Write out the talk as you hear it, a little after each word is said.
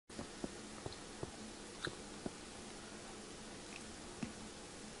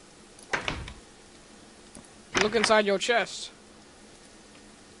Look inside your chest.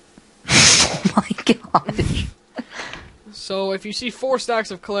 Oh my gosh. So if you see 4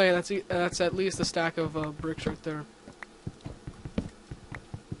 stacks of clay, that's at least a stack of bricks right there.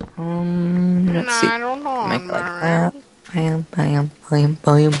 Let's see. I don't know. Make like that. Bam, bam, bam,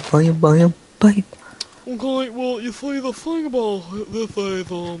 bam, bam, bam, bam. Okay, well, you see, the thing about this is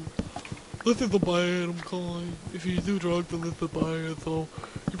the bad, okay? If you do drugs, then this is bad, so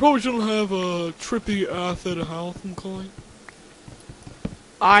you probably shouldn't have a trippy ass at a house, okay?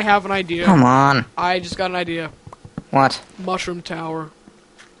 I have an idea. Come on. I just got an idea. What? Mushroom tower.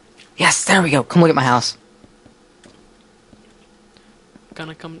 Yes, there we go. Come look at my house.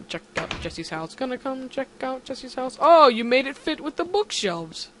 Gonna come check out Jesse's house. Gonna come check out Jesse's house. Oh, you made it fit with the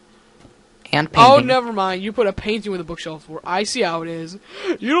bookshelves. And painting. Oh, never mind. You put a painting with a bookshelf where I see how it is.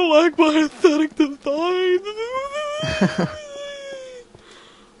 You don't like my aesthetic design.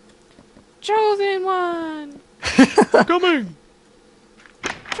 Chosen one. I'm coming.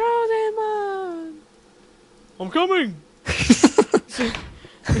 Chosen one. I'm coming.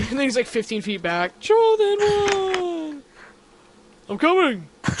 I think he's like 15 feet back. Chosen one. I'm coming.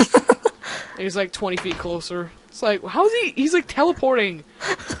 And he's like 20 feet closer. It's like, how's he? He's like teleporting.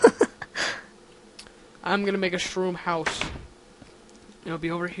 I'm gonna make a shroom house. It'll be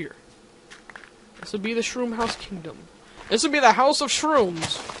over here. This will be the Shroom House Kingdom. This will be the House of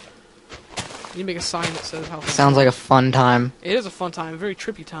Shrooms. You make a sign that says House of Sounds like a fun time. It is a fun time, a very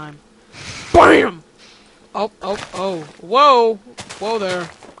trippy time. BAM! Oh, oh, oh. Whoa! Whoa there.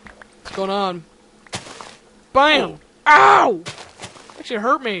 What's going on? BAM! Ow! Actually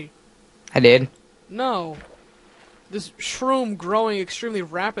hurt me. I did. No. This shroom growing extremely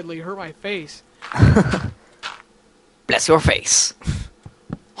rapidly hurt my face. Bless your face.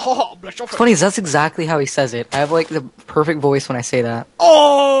 Oh, bless your It's face. funny, that's exactly how he says it. I have like the perfect voice when I say that.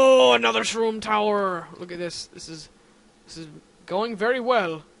 Oh, another shroom tower. Look at this. This is going very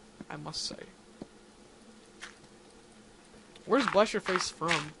well, I must say. Where's Bless Your Face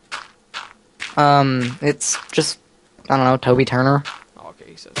from? It's just, I don't know, Toby Turner. Oh,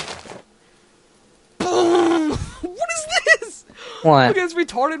 okay, he says that. Boom! What is this? What? Look at this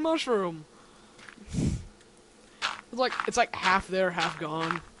retarded mushroom. It's like half there, half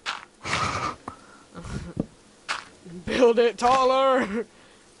gone. Build it taller.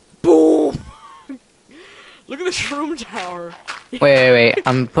 Boom! Look at the shroom tower. Wait.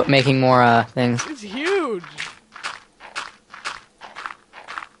 I'm making more, things. It's huge.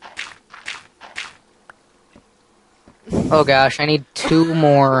 Oh gosh, I need 2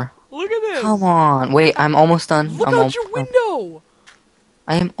 more. Look at this. Come on. Wait, I'm almost done. Look I'm out your window.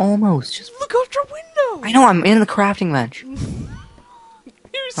 I am almost. Just. Look out your window. I know, I'm in the crafting bench. You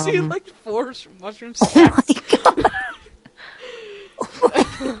see like 4 mushroom Oh stacks. my god.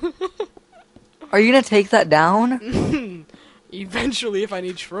 Are you gonna take that down? Eventually, if I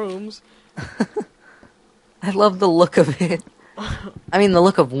need shrooms. I love the look of it. I mean, the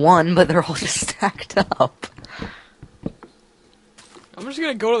look of one, but they're all just stacked up. I'm just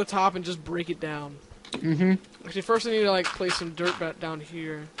gonna go to the top and just break it down. Mm-hmm. Actually, first I need to like place some dirt back down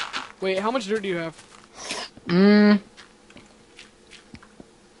here. Wait, how much dirt do you have? I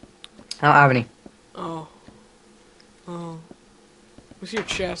don't have any. Oh. Oh. What's your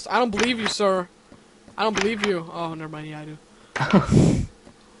chest? I don't believe you, sir. I don't believe you. Oh, never mind. Yeah, I do.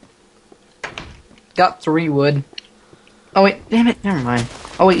 Got 3 wood. Oh wait, damn it, never mind.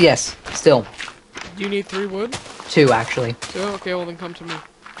 Oh wait, yes, still. Do you need 3 wood? 2, actually. 2? Okay, well then come to me.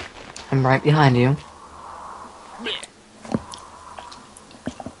 I'm right behind you.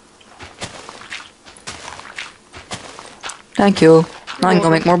 Thank you. Now I can go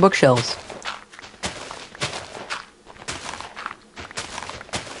make more bookshelves.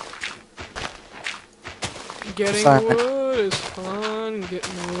 Getting Sorry. wood is fun.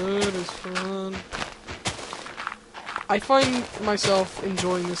 Getting wood is fun. I find myself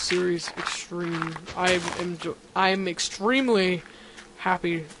enjoying this series extreme. I'm extremely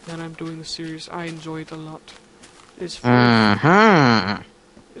happy that I'm doing this series. I enjoy it a lot. It's fun. Mm-hmm.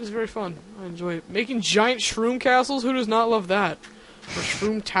 It is very fun. I enjoy it. Making giant shroom castles? Who does not love that? Or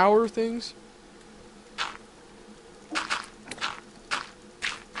shroom tower things?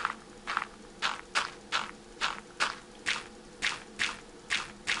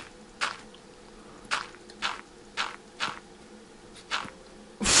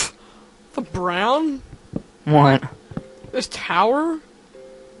 The brown? What? This tower?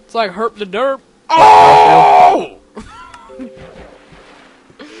 It's like herp the derp. Oh!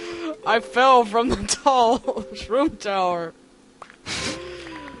 I fell from the tall shroom tower.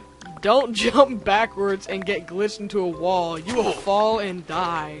 Don't jump backwards and get glitched into a wall. You will fall and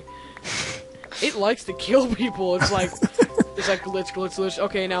die. It likes to kill people. It's like glitch, glitch, glitch.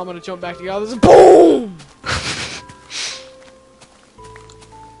 Okay, now I'm gonna jump back together. This is boom.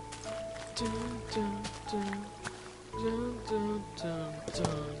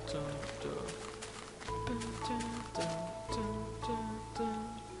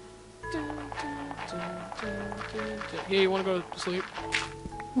 Hey, you wanna go to sleep?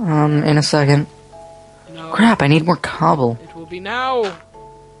 In a second. No. Crap, I need more cobble. It will be now.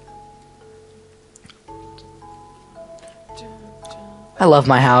 I love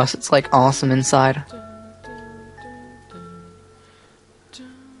my house. It's like awesome inside.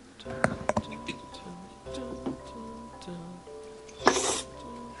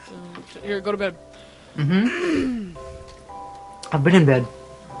 Here, go to bed. Mm-hmm. I've been in bed.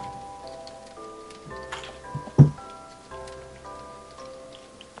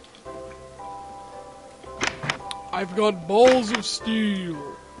 I've got balls of steel.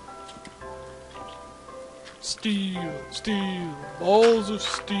 Steel, steel, balls of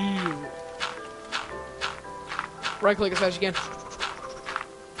steel. Right click as fast as you can.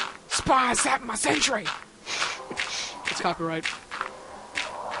 Spy sap my sentry! It's copyright.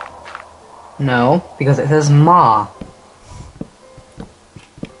 No, because it says Ma.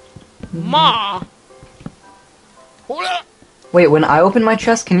 Ma! Hold up! Wait, when I open my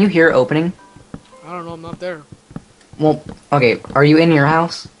chest, can you hear it opening? I don't know, I'm not there. Well, okay, are you in your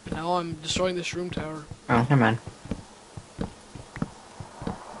house? Now I'm destroying this room tower. Oh, never mind.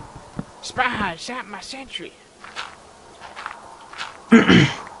 Spy sap my sentry.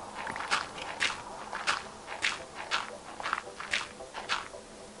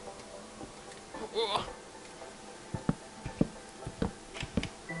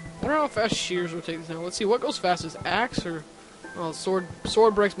 I wonder how fast shears will take this now. Let's see, what goes fastest? Axe or... Oh, sword.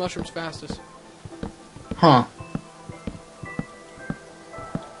 Sword breaks mushrooms fastest. Huh.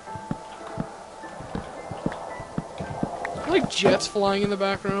 Like jets flying in the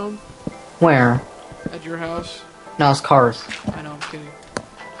background Where? at your house. No, it's cars. I know, I'm kidding.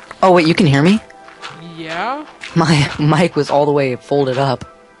 Oh, wait, you can hear me? Yeah? My mic was all the way folded up.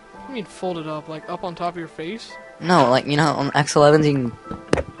 I mean folded up, like up on top of your face? No, like, you know, on X11s you can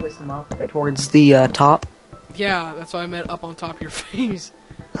twist them up towards the top. Yeah, that's what I meant, up on top of your face.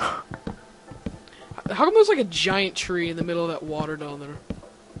 How come there's like a giant tree in the middle of that water down there?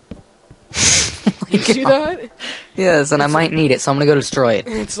 You see that? Yes, and I might need it, so I'm gonna go destroy it.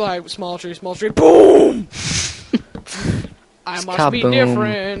 It's like, small tree, boom! I must be Kaboom.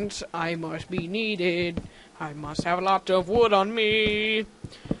 different, I must be needed, I must have a lot of wood on me.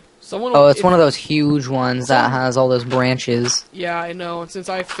 Someone Oh, it's one of those huge ones that has all those branches. Yeah, I know, and since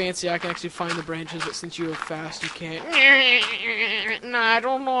I fancy, I can actually find the branches, but since you are fast, you can't. Nah, I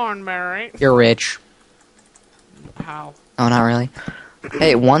don't know, Mary. You're rich. How? Oh, not really.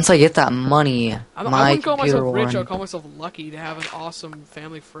 Hey, once I get that money, I my wouldn't call computer myself will rich, run. I'd call myself lucky to have an awesome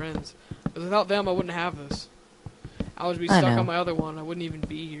family friends. Because without them, I wouldn't have this. I would be I stuck know. on my other one, I wouldn't even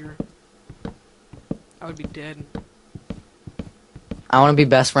be here. I would be dead. I want to be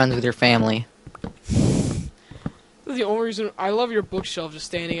best friends with your family. This is the only reason. I love your bookshelf just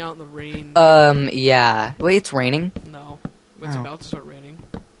standing out in the rain. Yeah. Wait, it's raining? No. It's Oh. about to start raining.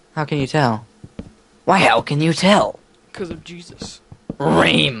 How can you tell? Why, how can you tell? Because of Jesus.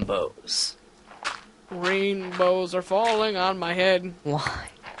 Rainbows. Rainbows are falling on my head. Why?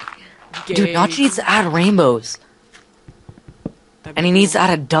 Gay. Dude, Notch needs to add rainbows. That'd And be he needs to cool.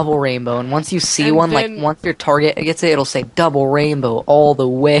 add a double rainbow. And once you see And one, then- like, once your target gets it, it'll say double rainbow all the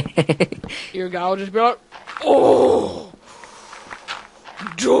way. Your guy will just be like, oh!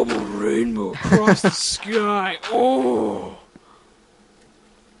 Double rainbow across the sky. Oh!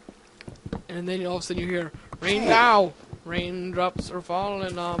 And then all of a sudden you hear, rain now! Raindrops are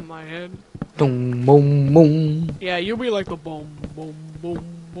falling on my head. Boom, boom, boom. Yeah, you'll be like the boom, boom, boom,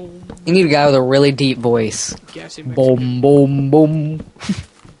 boom. You need a guy with a really deep voice. Gassy Mexican. Boom, boom, boom.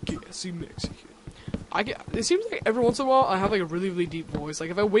 Gassy Mexican. It seems like every once in a while I have like a really, really deep voice. Like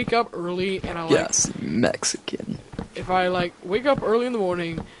if I wake up early and I like, Yes, Mexican. if I like wake up early in the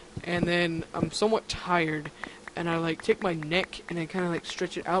morning and then I'm somewhat tired and I like take my neck and I kind of like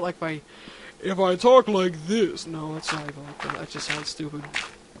stretch it out like if I talk like this. No, that's not even like that. That just sounds stupid.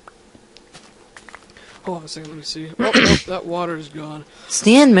 Hold on a second, let me see. Oh, that water is gone.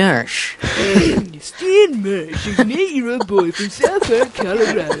 Stan Marsh. Stan Marsh is an 8-year-old boy from South Park,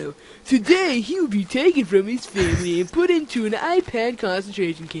 Colorado. Today, he will be taken from his family and put into an iPad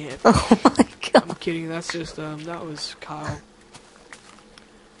concentration camp. Oh my god. I'm kidding, that's just, that was Kyle.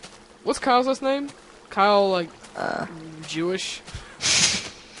 What's Kyle's last name? Kyle, like, Jewish?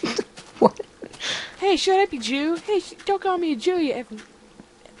 What? Hey, shut up, you Jew. Hey, don't call me a Jew, you effing...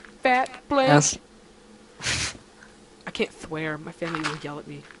 fat Blank. Yes. I can't swear. My family will yell at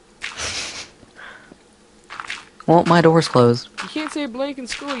me. Well, my door's closed. You can't say blank in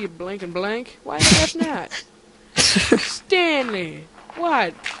school, you blank and blank. Why the F not? Stanley!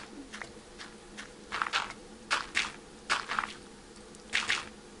 What?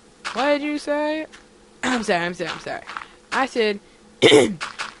 What did you say? I'm sorry. I said,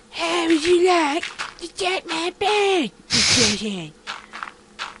 how would you like to take my bag?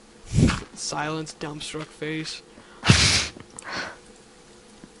 Silence, dumbstruck face.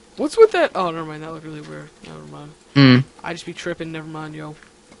 What's with that? Oh, never mind. That looked really weird. Never mind. I just be tripping. Never mind, yo.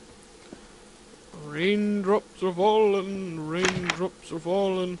 Raindrops are falling. Raindrops are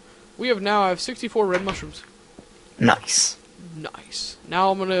falling. We have 64 red mushrooms. Nice. Nice.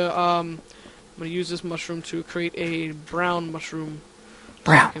 Now I'm gonna use this mushroom to create a brown mushroom.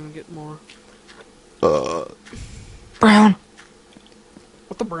 Brown. So I can get more. Brown.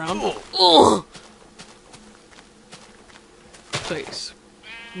 What the brown? Oh. Place.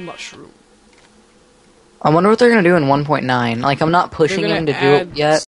 Mushroom. I wonder what they're gonna do in 1.9. Like, I'm not pushing They're him gonna to do it add yet.